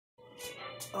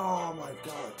Oh my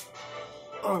god.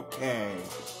 Okay.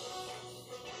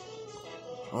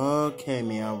 Okay,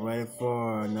 Meowth, ready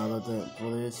for another thing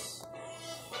for this?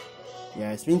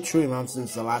 Yeah, it's been 3 months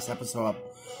since the last episode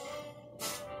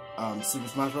of Super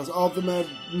Smash Bros. Ultimate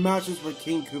matches with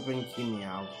King Koopa and King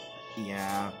Meowth.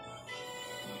 Yeah.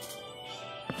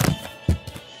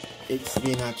 It's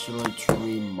been actually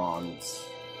 3 months.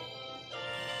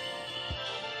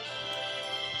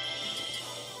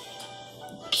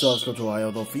 So let's go to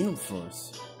Wile the Field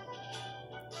first.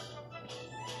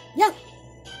 Yeah.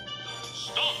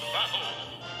 Start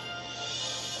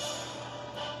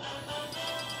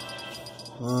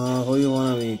battle. Who you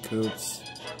wanna be, Coops?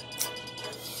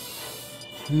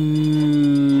 I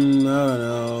don't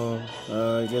know.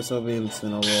 I guess I'll be in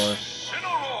Cinnamore.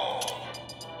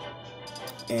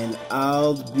 And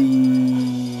I'll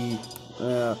be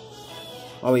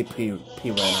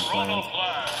P-Rayquaza.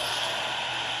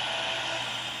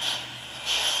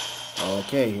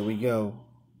 Okay, here we go.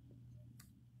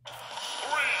 3,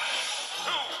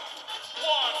 2,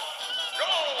 1,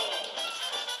 go!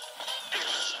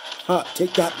 Ha!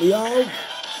 Take that, Leo!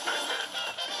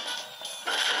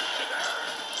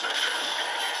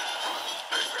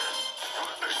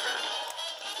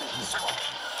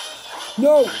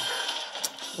 No!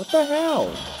 What the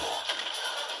hell?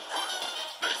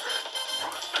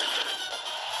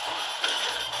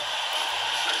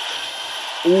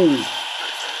 Ooh.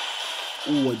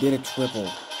 Ooh, I did a triple.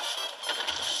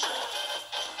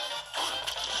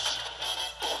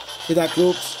 See that,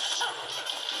 Groups?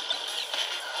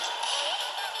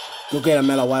 Go get him,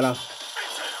 Meowth.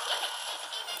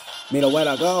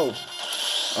 Meowth, go!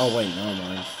 Oh, wait, never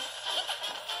mind.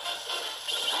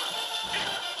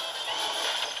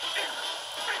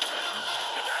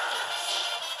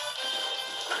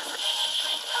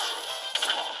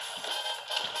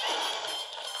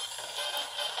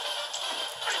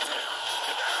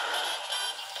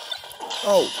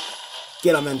 Oh,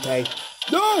 get him, Entei.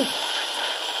 No!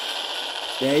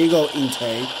 There you go,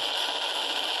 Entei.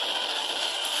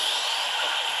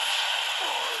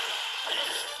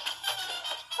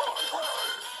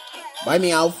 Bye,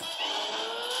 Meowth.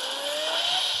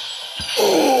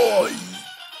 Oh!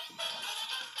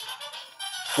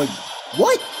 Wait,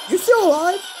 what? You're still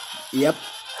alive? Yep.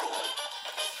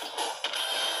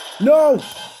 No!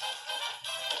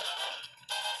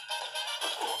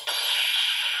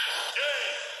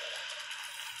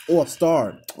 Oh, a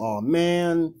star. Oh,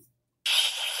 man.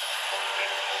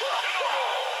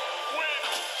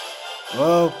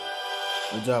 Oh.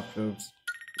 Good job, Coops.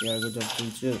 Yeah, good job,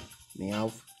 too.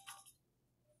 Meowth.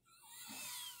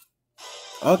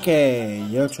 Okay,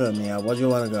 your turn, Meowth. Where do you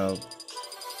want to go?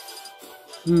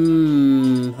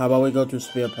 How about we go to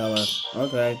Spear Pillar?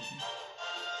 Okay.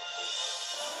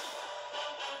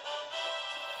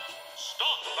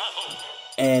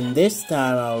 And this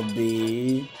time I'll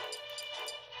be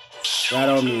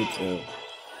Shadow Mewtwo.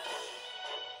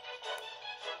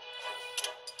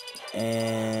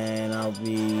 And I'll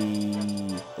be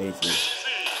basic.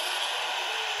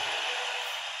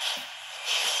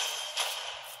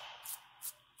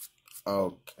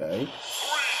 Okay. 3, 2, 1,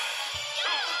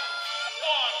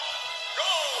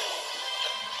 go!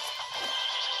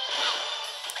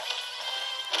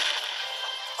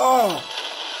 Oh!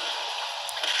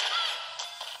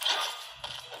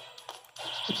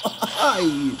 Hi!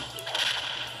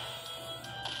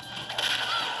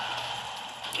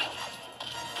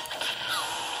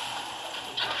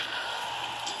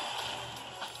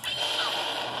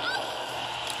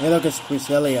 Hey, look, it's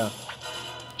Cresselia.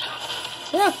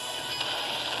 Yeah.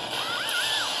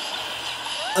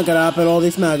 I'm gonna open all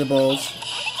these Magic Balls.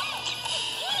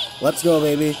 Let's go,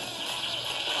 baby.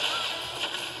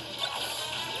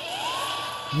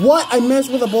 What? I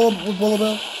messed with a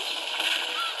Bullabell?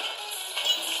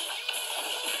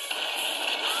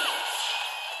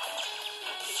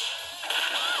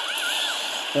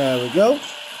 There we go.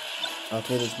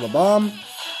 Okay, this is my bomb.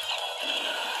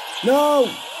 No!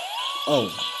 Oh.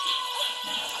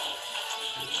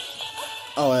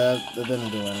 Oh, that didn't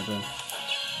do anything.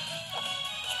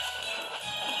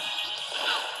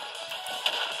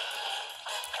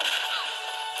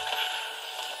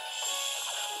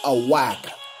 Oh, whack.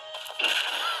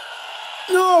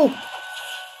 No!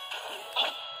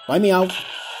 Bye, Meowth.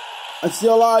 I'm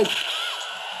still alive.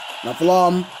 Not for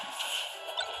long.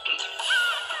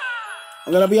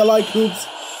 I'm gonna be alive, Coops.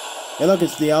 Hey, look,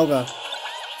 it's the Alga.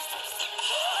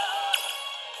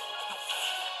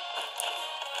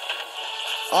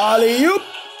 Alley-oop!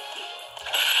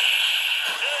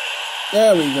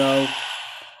 There we go.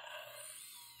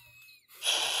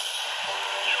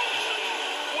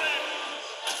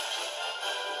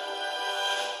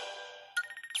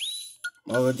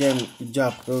 Oh, damn, good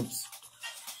job, Oops.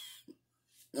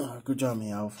 Oh, good job,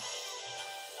 Meowth.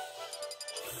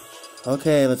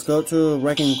 Okay, let's go to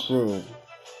Wrecking Crew.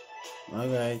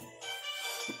 Okay.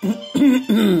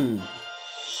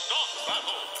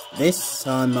 This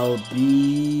time I'll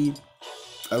be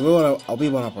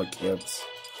one of our kids.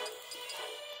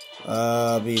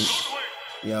 I'll be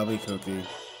Kooky.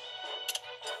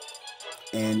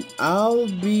 And I'll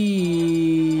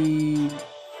be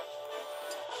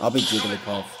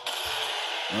Jigglypuff.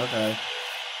 Okay.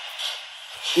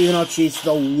 Even though she's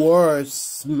the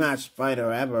worst Smash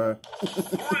fighter ever.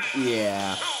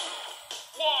 Yeah.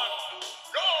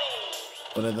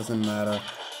 But it doesn't matter.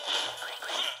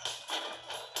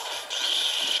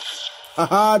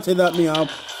 Haha, take that Meow.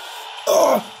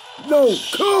 Oh, no,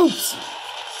 Koops!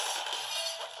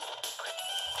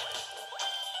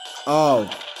 Oh.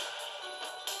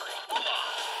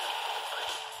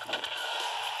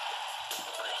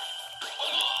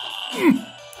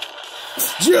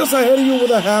 Yes, I hit you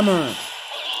with a hammer.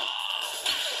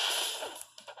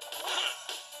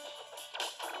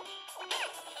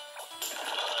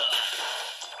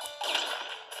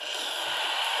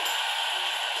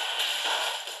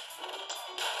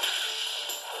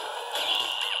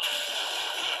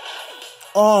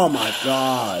 Oh my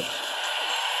god.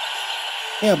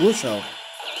 Yeah, blue shell.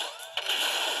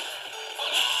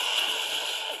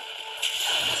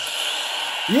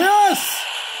 Yes!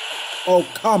 Oh,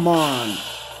 come on.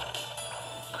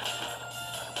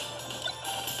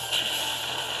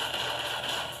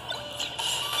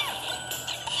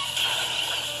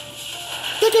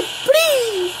 Take it,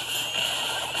 please!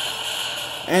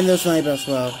 And the sniper as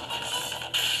well.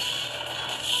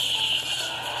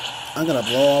 I'm gonna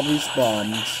blow all these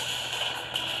bombs.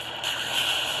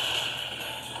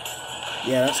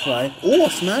 Yeah, that's right. Oh, a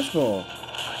smash ball.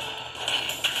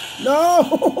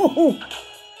 No!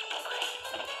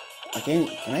 Can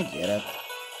I get it?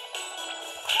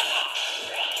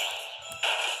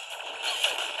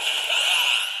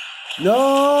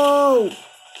 No!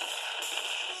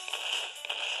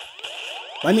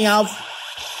 Let me out.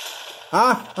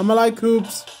 Ah, I'm alive,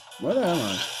 Koops. Where the hell am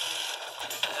I?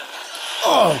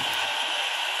 Oh!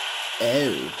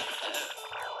 Oh.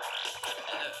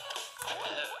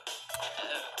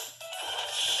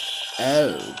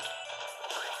 Oh.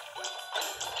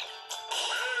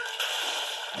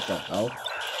 What the hell?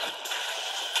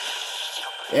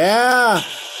 Yeah!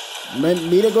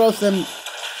 Me to grow some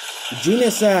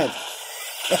genius sets.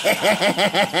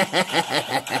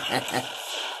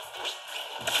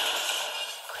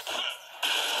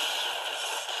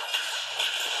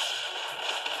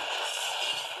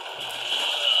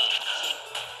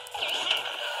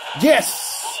 Yes!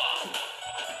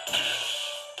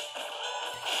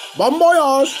 Bon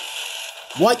voyage!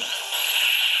 What?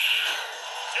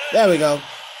 There we go.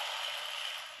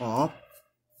 Aw.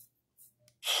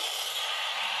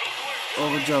 Oh,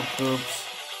 good job, Koops.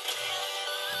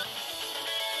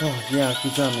 Oh, yeah,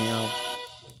 good job, Meow.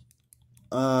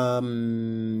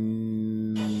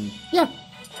 Yeah.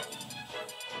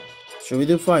 Should we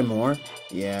do 5 more?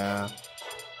 Yeah.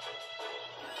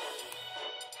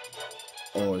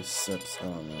 Or 6, I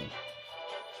don't know.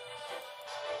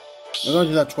 We're going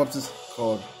to do that Twerp's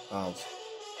code house.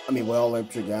 I mean, we all live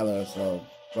together, so,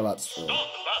 well, that's true.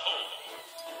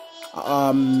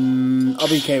 I'll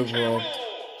be capable.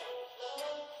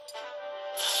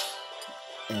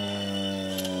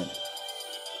 And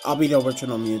I'll be the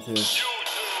original Mewtwo. 3,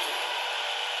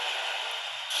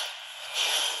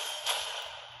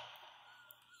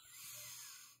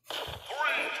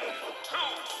 2,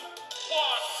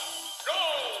 1, go!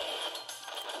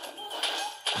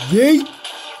 Yeet!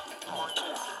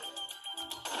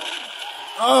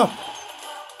 Oh!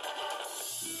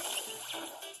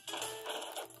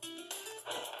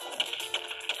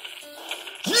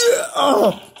 Yeah!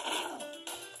 Oh!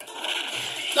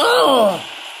 Oh!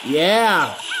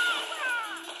 Yeah!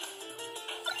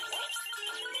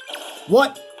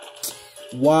 What?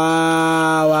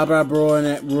 Wow, Abra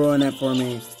ruined it for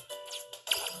me.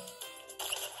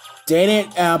 Dang it,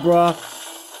 Abra.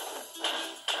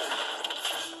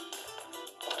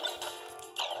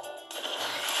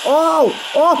 Oh!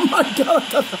 Oh my god!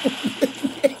 I thought that was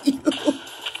hit you.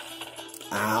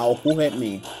 Ow, who hit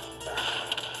me?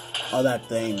 Oh, that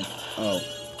thing. Oh.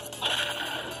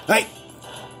 Hey!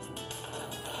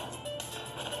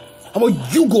 How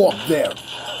about you go up there?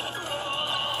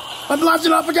 I'm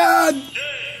blasting off again!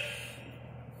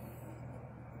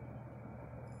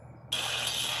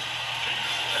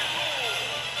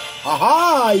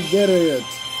 Aha! I did it!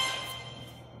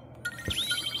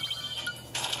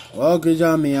 Well, good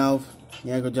job, Meowth.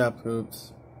 Yeah, good job,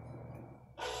 Koops.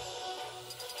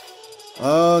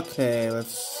 Okay,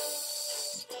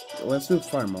 let's do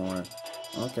 5 more.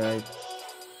 Okay.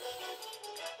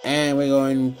 And we're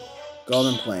going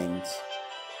Golden Plains.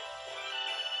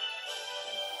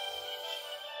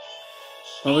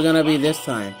 What are we gonna be this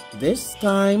time? This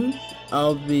time,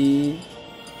 I'll be...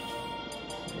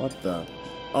 What the?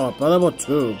 Oh, level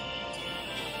 2.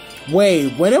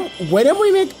 Wait, when did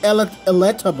we make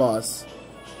Electabuzz?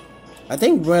 I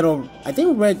think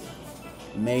Red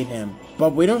made him.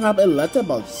 But we don't have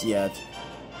Electabuzz yet.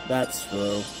 That's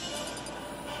true.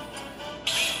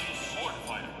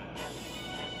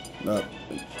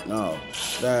 No.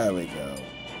 There we go.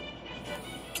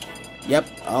 Yep,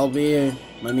 I'll be in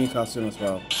my Mew costume as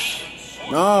well.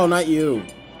 No, not you.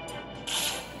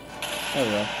 There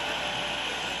we go.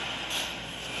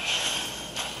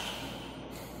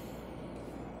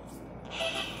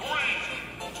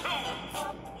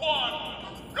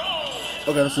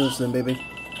 Okay, let's do this then, baby.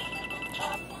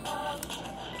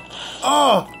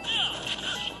 Oh!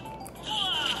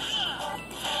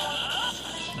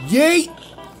 Yeet!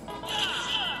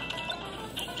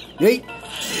 Yeet!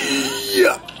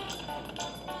 Yeah!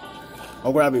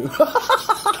 I'll grab you.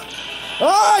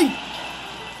 Ay!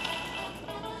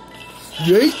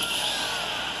 Yeet!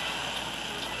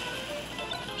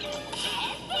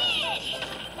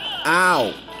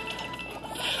 Ow!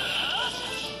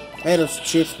 Hey, those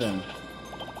chips then.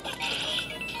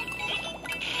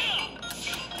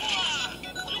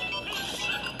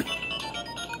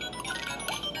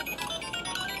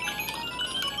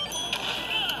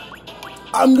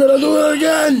 I'm gonna do it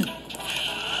again!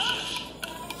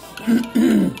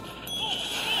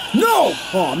 No!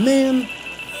 Oh man!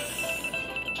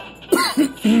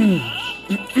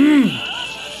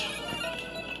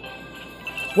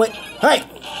 Wait, hey!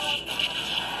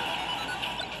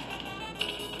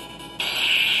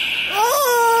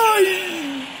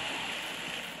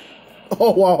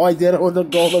 Oh wow, I did it with the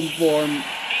golden form.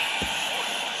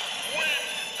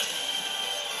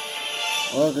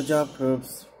 Oh, good job,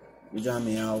 Koops. Good job,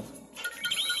 Meowth.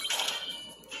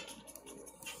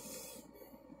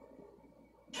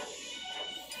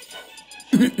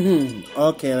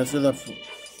 Okay, let's do the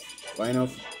final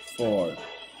 4.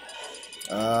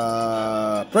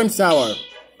 Prince Tower.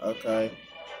 Okay.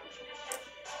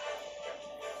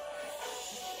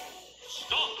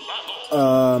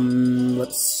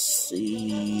 Let's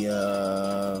see.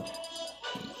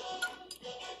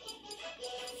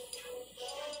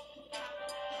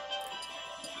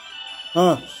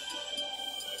 Huh.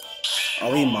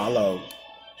 Are we Malo?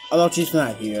 Although she's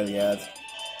not here yet.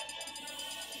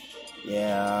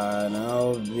 Yeah, and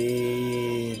I'll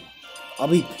be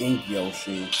Pink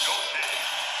Yoshi.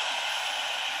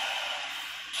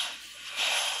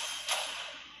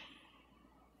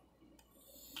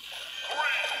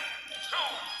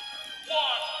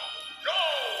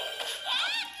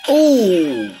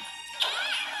 Ooh!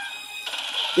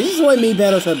 This is why me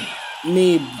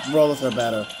brawlers are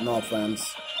better. No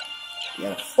offense.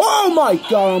 Yeah. Oh my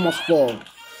god, I almost fall.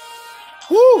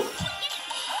 Woo!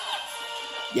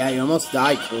 Yeah, you almost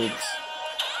died, Koops.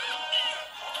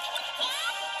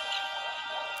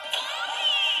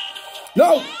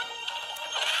 No!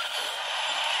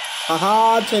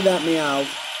 Haha, take that Meowth.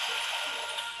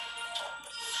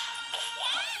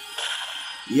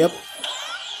 Yep.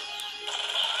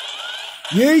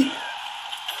 Yeet!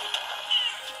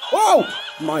 Oh!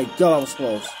 My god, I was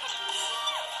close.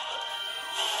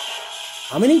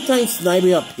 How many times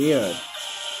Snivy appeared?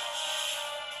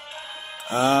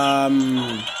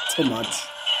 Too much.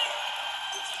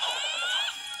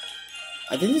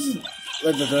 I think this is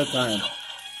like the 3rd time.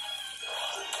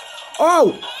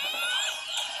 Oh!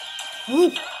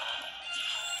 Whoop.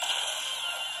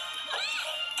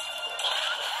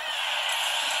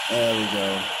 There we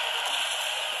go.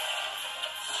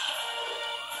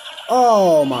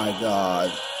 Oh my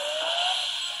god.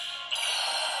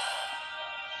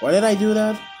 Why did I do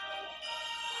that?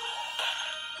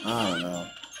 I don't know.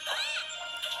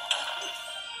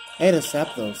 Hey, the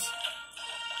Zapdos.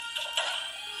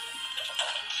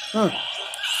 Huh.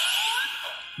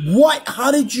 What?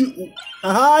 How did you...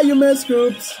 Aha, you missed,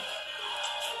 Koops.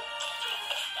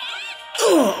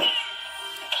 Ugh.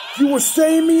 You were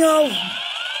saying me out?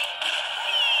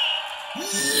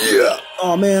 Yeah.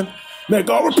 Oh, man.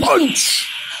 Mega Punch!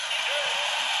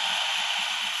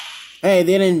 Hey, you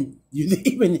didn't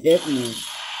even hit me.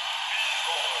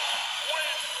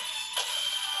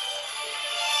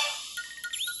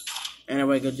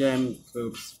 Anyway, good job,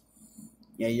 Koops.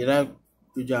 Yeah, you did.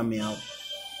 Good job, Meowth.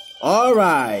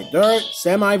 Alright, third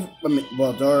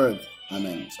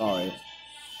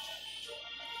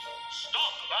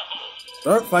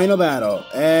final battle.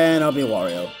 And I'll be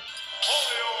Wario.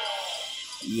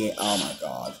 Yeah, oh my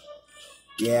god.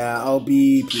 Yeah, I'll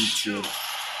be Pikachu.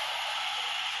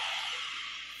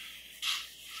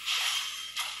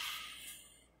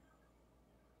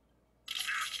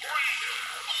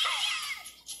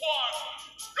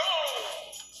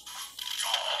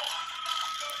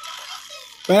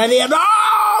 Bad idea, no!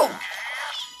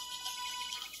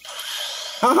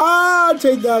 Haha,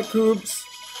 take that, Koops.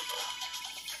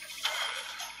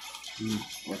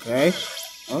 Okay.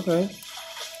 Okay.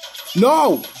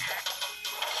 No!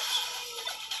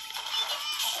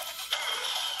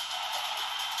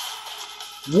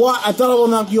 What? I thought I would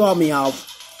knock you out, Meowth.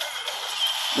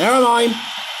 Never mind.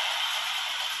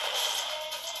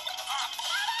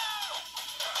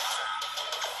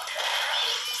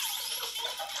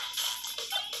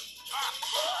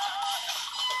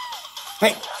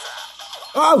 Hey!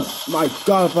 Oh my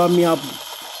god, brought me up.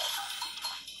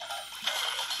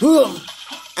 Boom!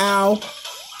 Ow.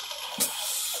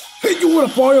 Hit you with a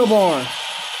fireball.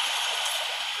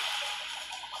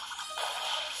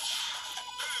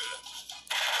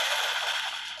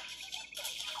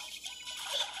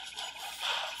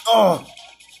 Oh.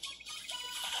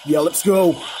 Yeah, let's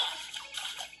go.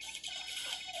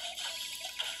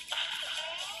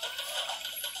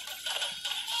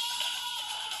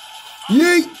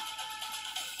 Yeet!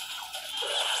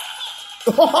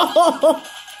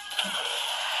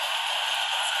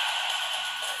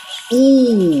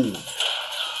 Ooh!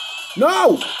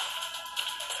 No!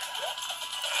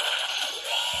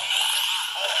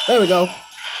 There we go.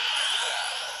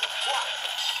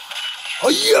 Oh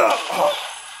yeah!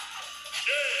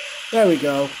 There we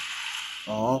go.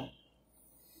 Oh.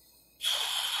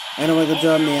 Anyway, good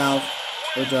job, Meowth.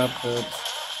 Good job, Koops.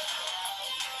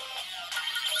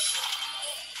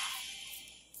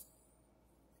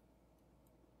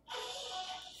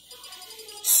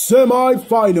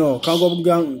 Semi-final.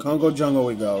 Congo Jungle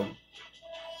we go.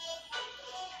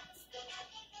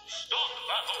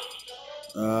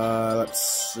 Let's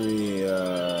see.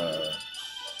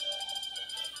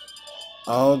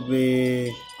 I'll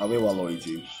be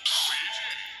Waluigi.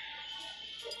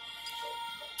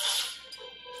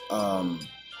 Okay.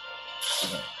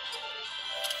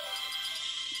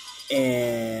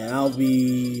 And I'll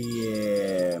be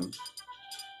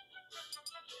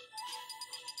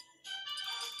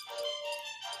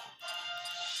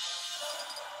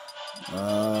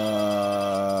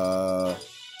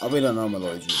I'll be the normal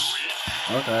Luigi.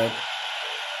 Okay.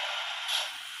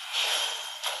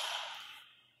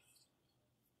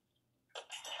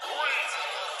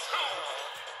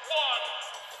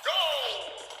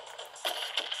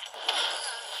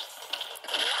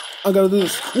 I gotta do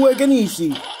this quick and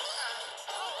easy.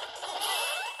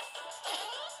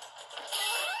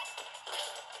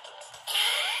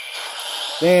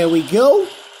 There we go.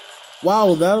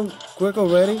 Wow, that quick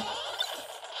already?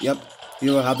 Yep,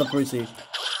 you will have to proceed.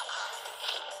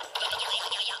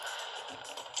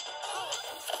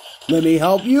 Let me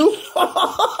help you.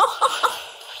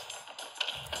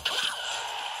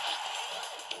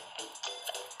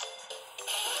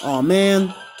 Oh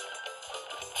man.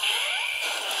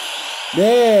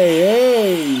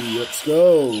 Hey, let's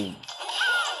go.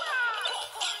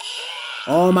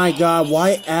 Oh my god,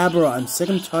 why Abra? I'm sick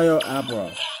and tired of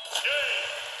Abra.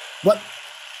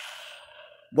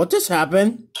 What just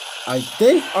happened? I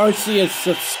think Arceus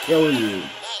just killed you.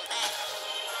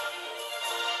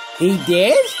 He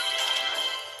did?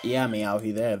 Yeah, Meowth,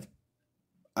 he did.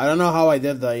 I don't know how I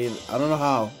did that either. I don't know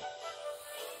how.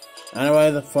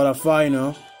 Anyway, for the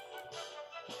final.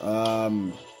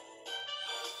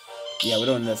 Yeah, we're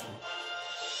doing this one.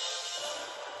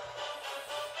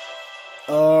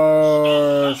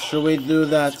 Or should we do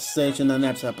that stage in the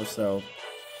next episode?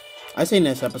 I say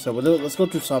next episode. Let's go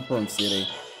to Saffron City.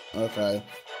 Okay.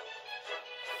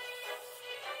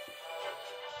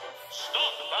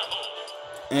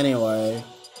 Anyway,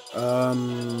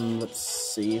 let's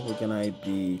see. Who can I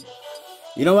be?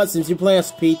 You know what? Since you play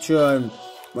as Pikachu and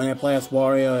when I play as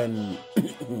Wario and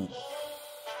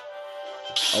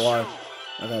or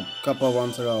like a couple of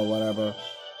months ago or whatever,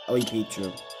 I'll be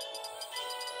Pikachu.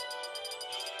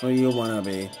 Who do you wanna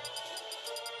be?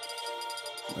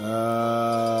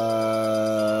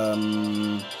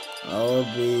 I'll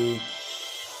be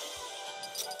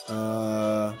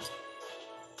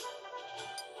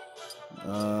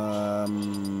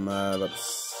let's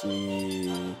see.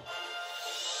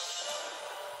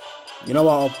 You know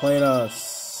what? I'll play as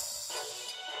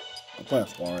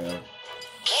Wario.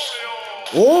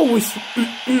 Oh,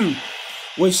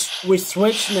 we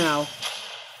switch now.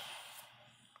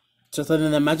 Just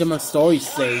in the Magma Story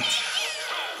stage.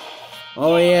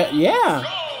 Oh yeah, yeah.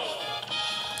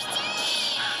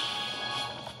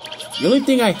 The only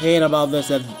thing I hate about this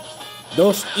is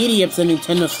those idiots at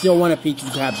Nintendo still want a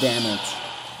Pikachu to have damage.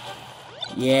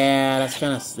 Yeah, that's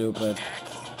kind of stupid.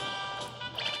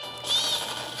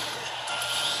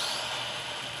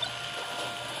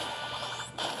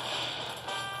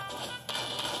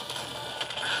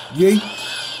 Yeet.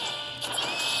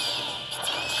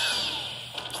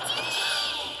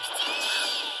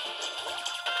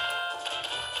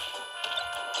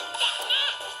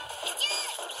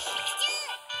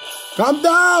 Calm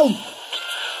down!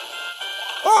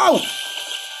 Oh!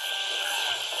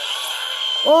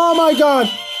 Oh my god!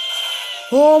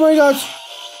 Oh my gosh!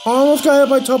 I almost got hit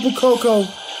by Tapu Koko.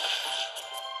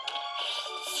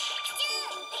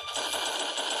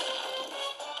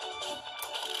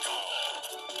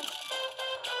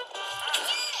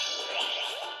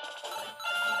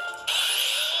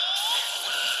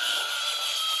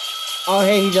 Oh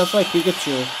hey, he does like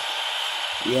Pikachu.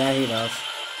 Yeah, he does.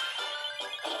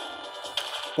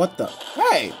 What the?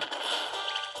 Hey!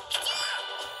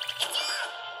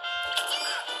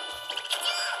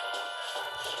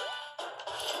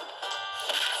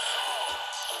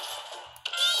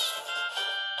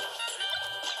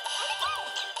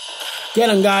 Get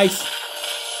him, guys!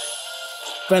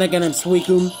 Finnegan and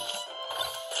Suicune.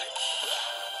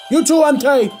 You too,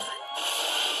 MT!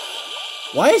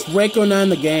 Why is Raikou not in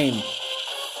the game?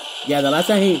 Yeah, the last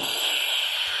time he...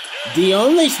 The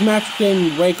only Smash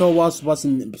game Raikou was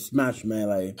in Smash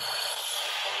Melee.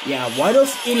 Yeah, why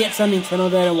those idiots on Nintendo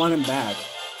didn't want him back?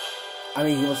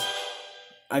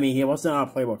 He wasn't a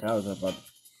playable character, but...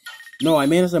 No, I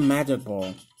mean as a Magic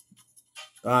Ball.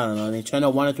 I don't know,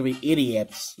 Nintendo wanted to be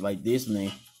idiots, like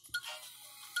Disney.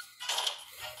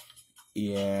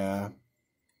 Yeah.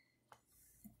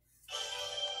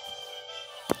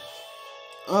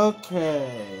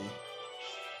 Okay.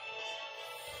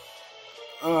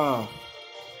 Oh.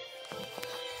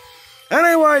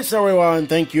 Anyways, everyone,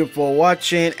 thank you for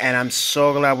watching, and I'm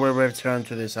so glad we returned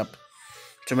to this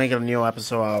to make a new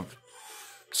episode of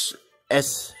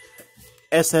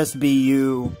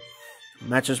SSBU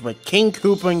matches with King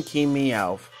Koopa and King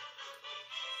Meowth.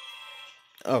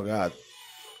 Oh god.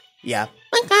 Yeah.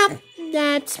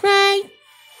 That's right.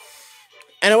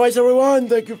 Anyways, everyone,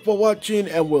 thank you for watching,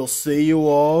 and we'll see you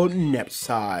all next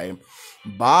time.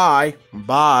 Bye.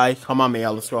 Bye. Come on,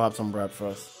 Meowth, let's go have some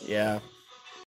breakfast. Yeah.